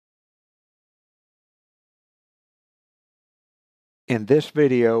In this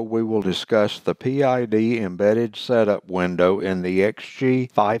video, we will discuss the PID embedded setup window in the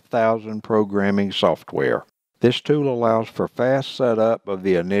XG5000 programming software. This tool allows for fast setup of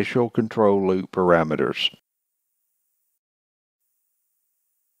the initial control loop parameters.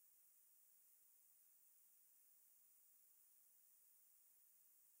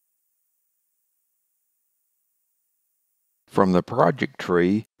 From the project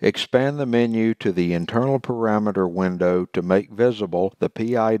tree, expand the menu to the internal parameter window to make visible the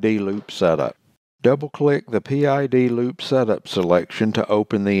PID loop setup. Double-click the PID loop setup selection to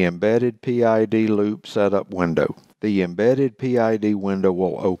open the embedded PID loop setup window. The embedded PID window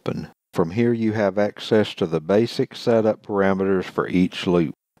will open. From here you have access to the basic setup parameters for each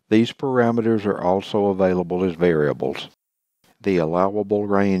loop. These parameters are also available as variables. The allowable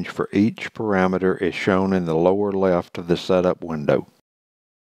range for each parameter is shown in the lower left of the setup window.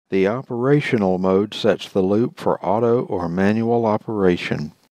 The operational mode sets the loop for auto or manual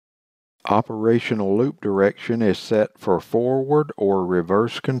operation. Operational loop direction is set for forward or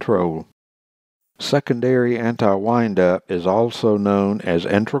reverse control. Secondary anti-windup is also known as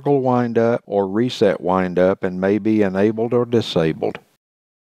integral windup or reset windup and may be enabled or disabled.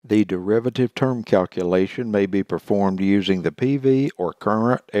 The derivative term calculation may be performed using the PV or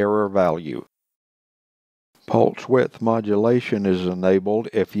current error value. Pulse width modulation is enabled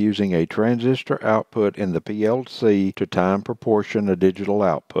if using a transistor output in the PLC to time proportion a digital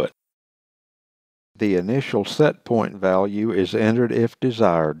output. The initial set point value is entered if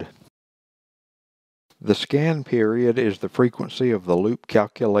desired. The scan period is the frequency of the loop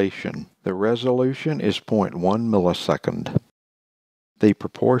calculation. The resolution is 0.1 millisecond. The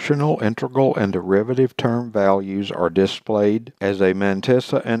proportional, integral, and derivative term values are displayed as a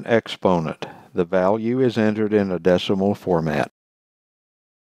mantissa and exponent. The value is entered in a decimal format.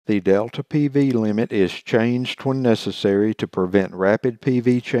 The delta PV limit is changed when necessary to prevent rapid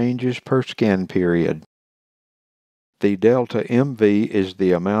PV changes per scan period. The delta MV is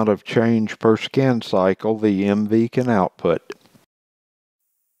the amount of change per scan cycle the MV can output.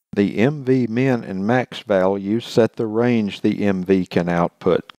 The MV min and max values set the range the MV can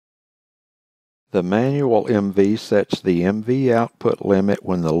output. The manual MV sets the MV output limit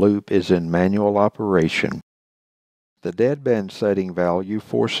when the loop is in manual operation. The deadband setting value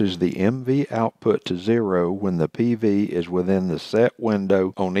forces the MV output to 0 when the PV is within the set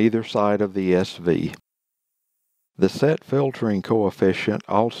window on either side of the SV. The set filtering coefficient,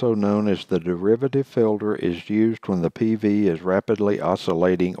 also known as the derivative filter, is used when the PV is rapidly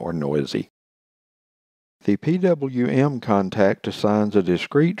oscillating or noisy. The Pwm Contact assigns a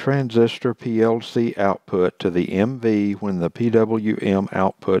discrete transistor PLC output to the MV when the PWM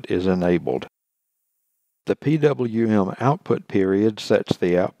output is enabled. The PWM output period sets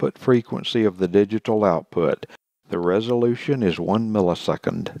the output frequency of the digital output. The resolution is 1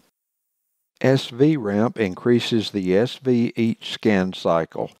 millisecond. SV ramp increases the SV each scan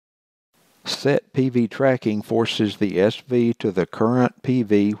cycle. Set PV tracking forces the SV to the current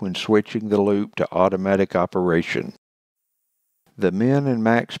PV when switching the loop to automatic operation. The min and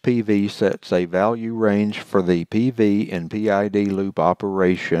max PV sets a value range for the PV in PID loop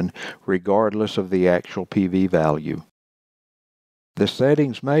operation regardless of the actual PV value. The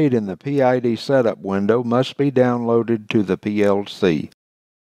settings made in the PID setup window must be downloaded to the PLC.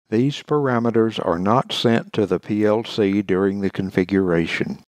 These parameters are not sent to the PLC during the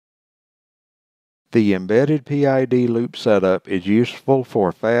configuration. The embedded PID loop setup is useful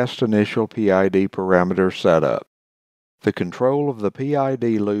for fast initial PID parameter setup. The control of the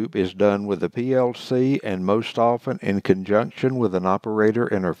PID loop is done with the PLC and most often in conjunction with an operator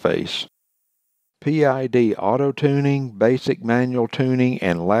interface. PID auto-tuning, basic manual tuning,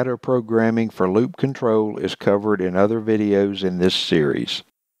 and ladder programming for loop control is covered in other videos in this series.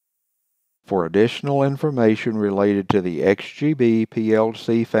 For additional information related to the XGB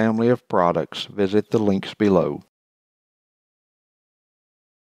PLC family of products, visit the links below.